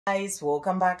Guys,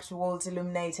 welcome back to World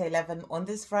Illuminator 11 on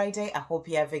this Friday. I hope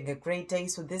you're having a great day.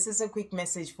 So this is a quick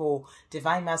message for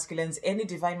divine masculines. Any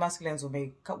divine masculines who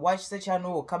may watch the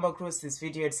channel or come across this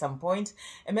video at some point.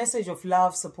 A message of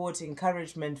love, support,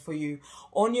 encouragement for you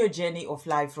on your journey of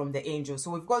life from the angels.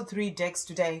 So we've got 3 decks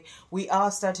today. We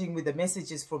are starting with the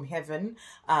messages from heaven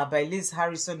by Liz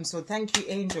Harrison. So thank you,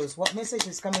 angels. What message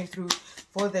is coming through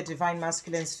for the divine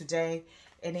masculines today?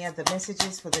 Any other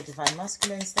messages for the divine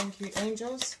masculines? Thank you,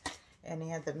 angels.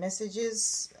 Any other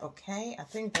messages? Okay, I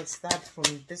think that's that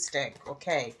from this deck.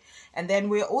 Okay, and then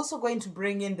we're also going to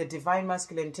bring in the divine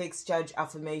masculine takes charge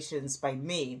affirmations by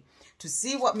me to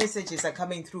see what messages are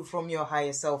coming through from your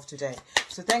higher self today.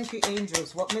 So thank you,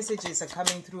 angels. What messages are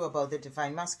coming through about the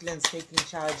divine masculines taking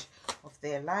charge of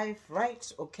their life,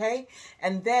 right? Okay,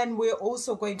 and then we're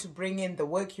also going to bring in the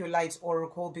work your light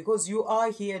oracle, because you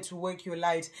are here to work your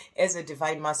light as a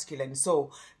divine masculine. So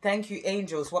thank you,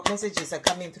 angels. What messages are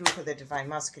coming through for the divine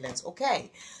masculines? Okay,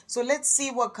 so let's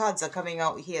see what cards are coming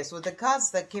out here. So the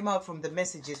cards that came out from the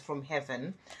messages from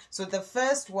heaven. So the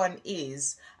first one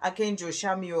is Archangel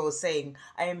Chamuel saying,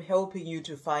 I am helping you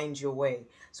to find your way.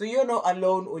 So you're not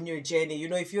alone on your journey. You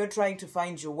know, if you're trying to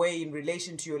find your way in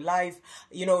relation to your life,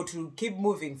 you know, to keep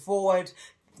moving forward,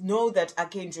 know that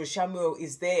Archangel Chamuel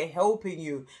is there helping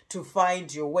you to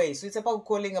find your way. So it's about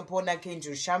calling upon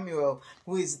Archangel Chamuel,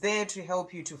 who is there to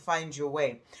help you to find your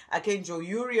way. Archangel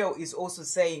Uriel is also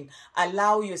saying,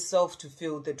 allow yourself to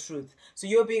feel the truth. So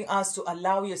you're being asked to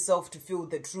allow yourself to feel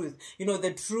the truth. You know,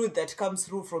 the truth that comes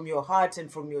through from your heart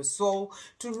and from your soul,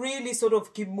 to really sort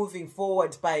of keep moving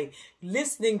forward by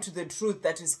listening to the truth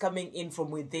that is coming in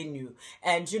from within you.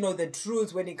 And, you know, the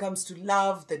truth when it comes to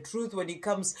love, the truth when it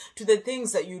comes to the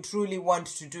things that you truly want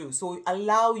to do. So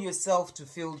allow yourself to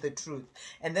feel the truth.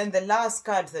 And then the last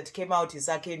card that came out is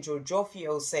Archangel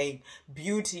Jophiel saying,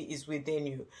 beauty is within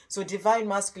you. So divine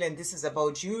masculine, this is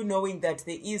about you knowing that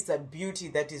there is that beauty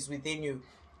that is within you,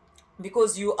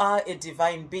 because you are a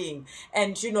divine being,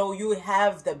 and you know you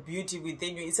have the beauty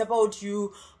within you. It's about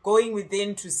you going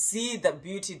within to see the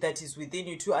beauty that is within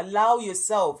you, to allow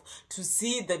yourself to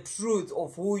see the truth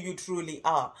of who you truly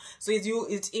are. So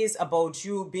it is about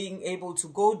you being able to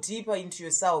go deeper into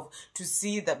yourself to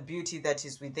see the beauty that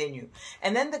is within you.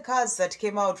 And then the cards that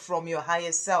came out from your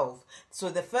higher self.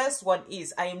 So the first one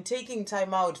is, I am taking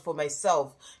time out for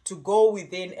myself to go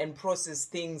within and process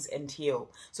things and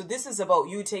heal. So this is about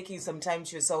you taking some time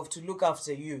to yourself to look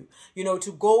after you, you know,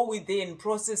 to go within,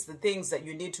 process the things that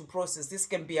you need to process. This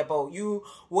can be about you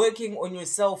working on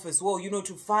yourself as well, you know,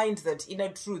 to find that inner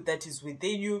truth that is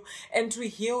within you and to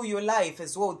heal your life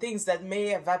as well, things that may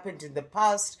have happened in the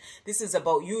past. This is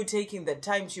about you taking the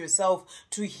time to yourself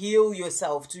to heal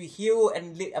yourself, to heal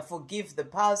and forgive the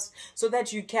past, so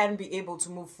that you can be able to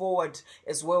move forward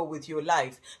as well with your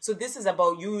life. So this is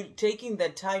about you taking the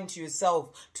time to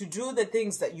yourself to do the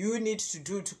things that you need to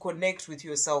do to connect with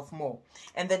yourself more.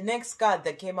 And the next card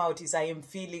that came out is, I am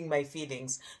feeling my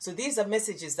feelings. So these are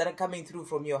messages that are coming through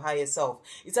from your higher self.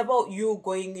 It's about you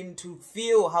going in to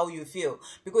feel how you feel,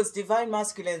 because divine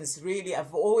masculines really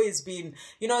have always been,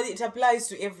 you know, it applies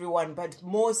to everyone, but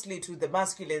mostly to the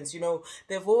masculines. You know,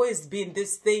 they've always been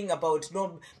this thing about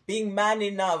not being man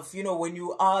enough, you know, when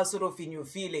you are sort of in your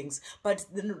feelings. But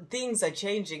the things are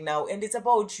changing now, and it's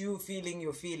about you feeling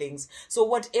your feelings. So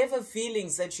whatever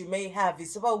feelings that you may have,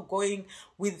 it's about going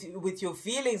with your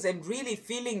feelings and really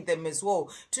feeling them as well,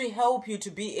 to help you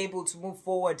to be able to move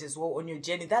forward as well on your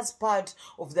journey. That's part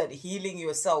of that healing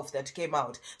yourself that came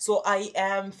out. So I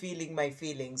am feeling my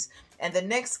feelings. And the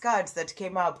next card that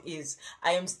came up is,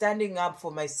 I am standing up for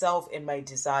myself and my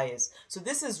desires. So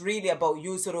this is really about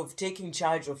you sort of taking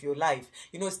charge of your life,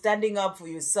 you know, standing up for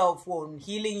yourself, on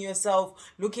healing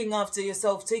yourself, looking after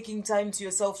yourself, taking time to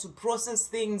yourself to process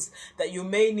things that you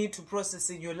may need to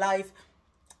process in your life,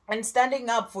 and standing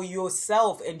up for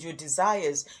yourself and your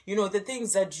desires, you know, the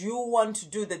things that you want to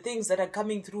do, the things that are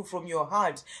coming through from your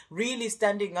heart, really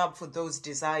standing up for those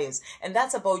desires. And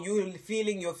that's about you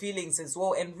feeling your feelings as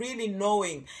well, and really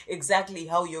knowing exactly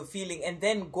how you're feeling, and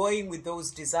then going with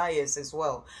those desires as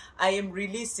well. I am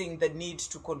releasing the need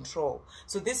to control.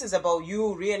 So this is about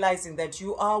you realizing that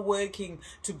you are working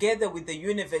together with the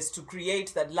universe to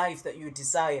create that life that you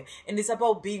desire. And it's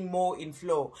about being more in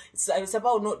flow. It's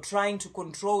about not trying to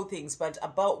control control things, but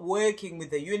about working with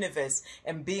the universe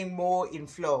and being more in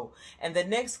flow. And the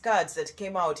next cards that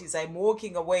came out is I'm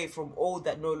walking away from all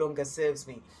that no longer serves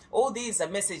me. All these are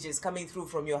messages coming through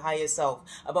from your higher self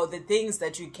about the things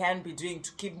that you can be doing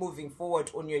to keep moving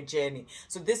forward on your journey.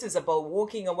 So this is about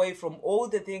walking away from all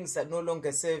the things that no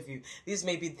longer serve you. These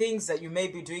may be things that you may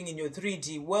be doing in your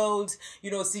 3D world,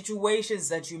 you know, situations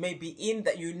that you may be in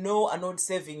that you know are not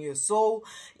serving your soul,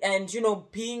 and, you know,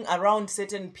 being around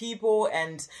certain people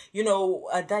and, you know,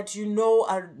 that you know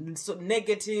are so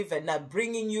negative and are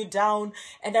bringing you down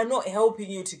and are not helping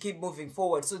you to keep moving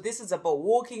forward. So this is about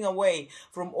walking away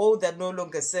from all that no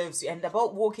longer serves you, and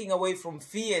about walking away from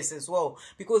fears as well,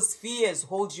 because fears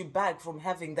hold you back from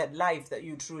having that life that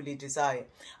you truly desire.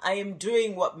 I am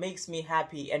doing what makes me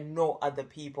happy and no other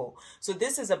people. So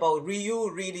this is about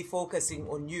you really focusing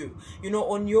on you, you know,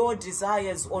 on your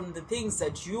desires, on the things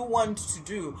that you want to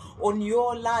do, on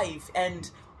your life, and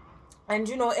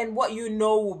you know, and what you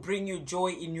know will bring you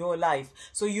joy in your life.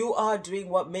 So you are doing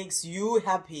what makes you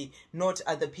happy, not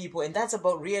other people. And that's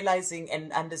about realizing and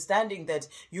understanding that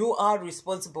you are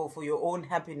responsible for your own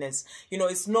happiness. You know,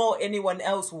 it's not anyone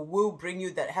else who will bring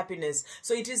you that happiness.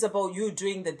 So it is about you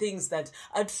doing the things that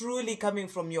are truly coming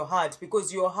from your heart,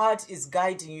 because your heart is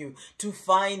guiding you to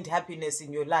find happiness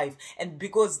in your life. And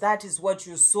because that is what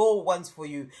your soul wants for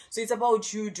you. So it's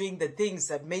about you doing the things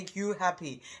that make you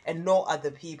happy and not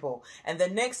other people. And the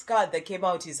next card that came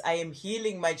out is I am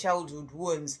healing my childhood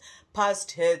wounds,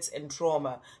 past hurts and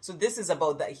trauma. So this is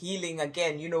about that healing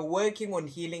again, you know, working on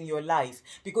healing your life,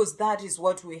 because that is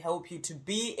what will help you to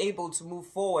be able to move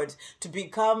forward, to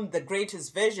become the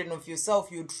greatest version of yourself,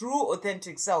 your true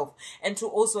authentic self, and to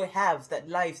also have that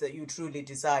life that you truly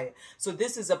desire. So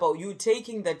this is about you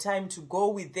taking the time to go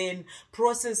within,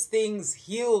 process things,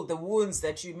 heal the wounds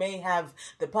that you may have,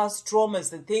 the past traumas,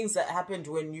 the things that happened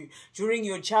during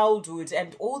your childhood,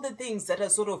 and all the things that are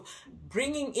sort of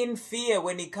bringing in fear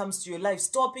when it comes to your life,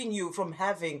 stopping you from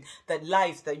having that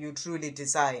life that you truly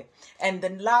desire. And the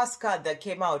last card that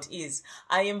came out is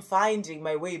I am finding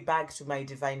my way back to my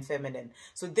divine feminine.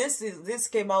 So this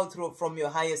came out from your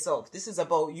higher self. This is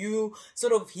about you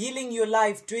sort of healing your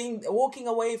life, walking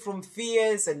away from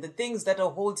fears and the things that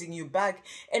are holding you back,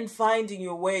 and finding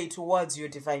your way towards your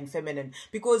divine feminine,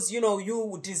 because, you know,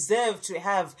 you deserve to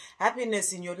have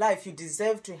happiness in your life. You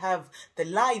deserve to have the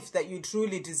life that you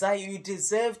truly desire. You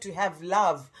deserve to have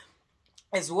love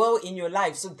as well in your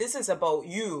life. So this is about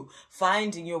you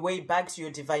finding your way back to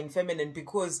your divine feminine,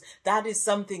 because that is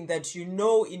something that you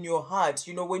know in your heart.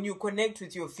 You know, when you connect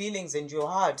with your feelings and your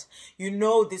heart, you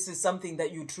know this is something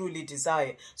that you truly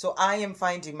desire. So I am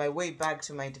finding my way back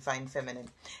to my divine feminine.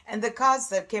 And the cards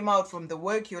that came out from the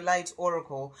Work Your Light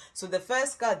Oracle, so the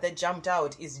first card that jumped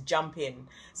out is Jump In.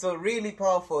 So really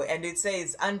powerful, and it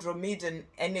says Andromedan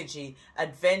energy,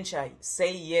 adventure,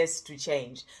 say yes to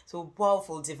change. So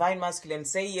powerful, divine masculine,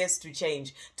 say yes to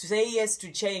change. To say yes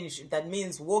to change, that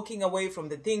means walking away from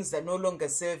the things that no longer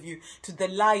serve you, to the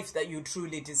life that you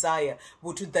truly desire,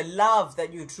 or to the love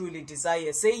that you truly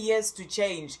desire. Say yes to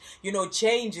change. You know,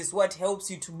 change is what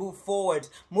helps you to move forward.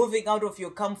 Moving out of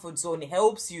your comfort zone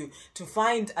helps you to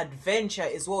find adventure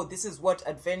as well. This is what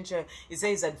adventure, it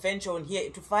says adventure on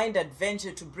here, to find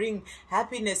adventure, to bring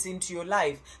happiness into your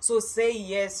life. So say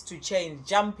yes to change.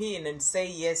 Jump in and say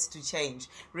yes to change.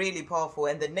 Really powerful.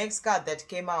 And the next card that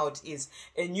came out is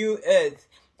A New Earth.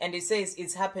 And it says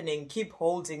it's happening. Keep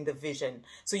holding the vision.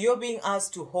 So you're being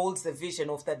asked to hold the vision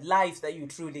of that life that you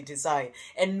truly desire,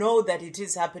 and know that it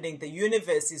is happening. The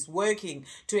universe is working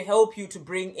to help you to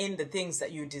bring in the things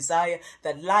that you desire,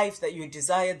 that life that you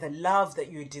desire, the love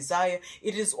that you desire.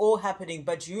 It is all happening,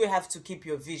 but you have to keep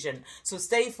your vision. So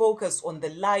stay focused on the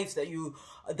life that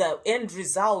the end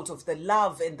result of the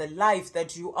love and the life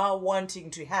that you are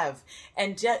wanting to have,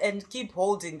 and keep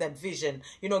holding that vision.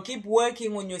 You know, keep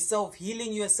working on yourself,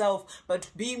 healing yourself,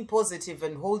 but being positive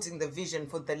and holding the vision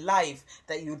for the life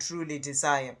that you truly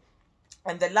desire.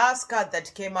 And the last card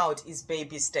that came out is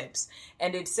Baby Steps,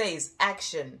 and it says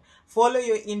action. Follow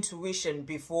your intuition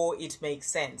before it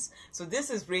makes sense. So this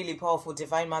is really powerful,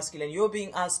 divine masculine. You're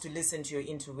being asked to listen to your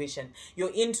intuition. Your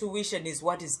intuition is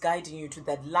what is guiding you to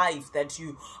that life that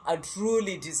you are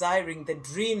truly desiring, the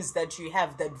dreams that you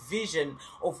have, that vision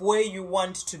of where you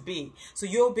want to be. So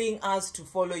you're being asked to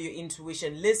follow your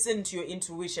intuition. Listen to your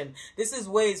intuition. This is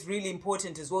where it's really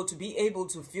important as well to be able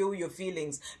to feel your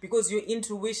feelings, because your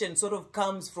intuition sort of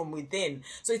growth comes from within.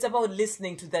 So it's about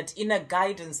listening to that inner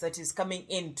guidance that is coming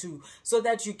into, so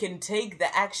that you can take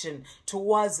the action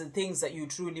towards the things that you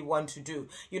truly want to do.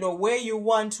 You know, where you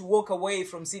want to walk away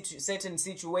from certain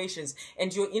situations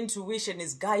and your intuition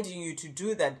is guiding you to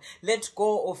do that, let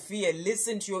go of fear,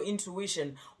 listen to your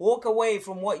intuition, walk away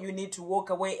from what you need to walk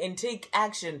away and take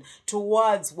action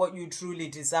towards what you truly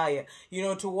desire, you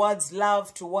know, towards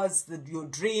love, towards your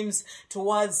dreams,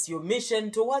 towards your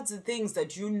mission, towards the things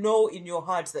that you know in your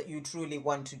heart that you truly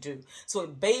want to do. So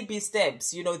baby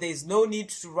steps, you know, there's no need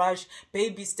to rush,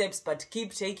 baby steps, but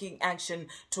keep taking action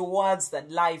towards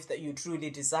that life that you truly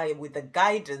desire with the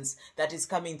guidance that is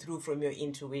coming through from your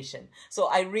intuition. So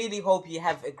I really hope you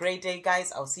have a great day,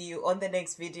 guys. I'll see you on the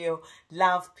next video.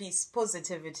 Love, peace,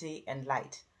 positivity, and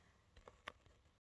light.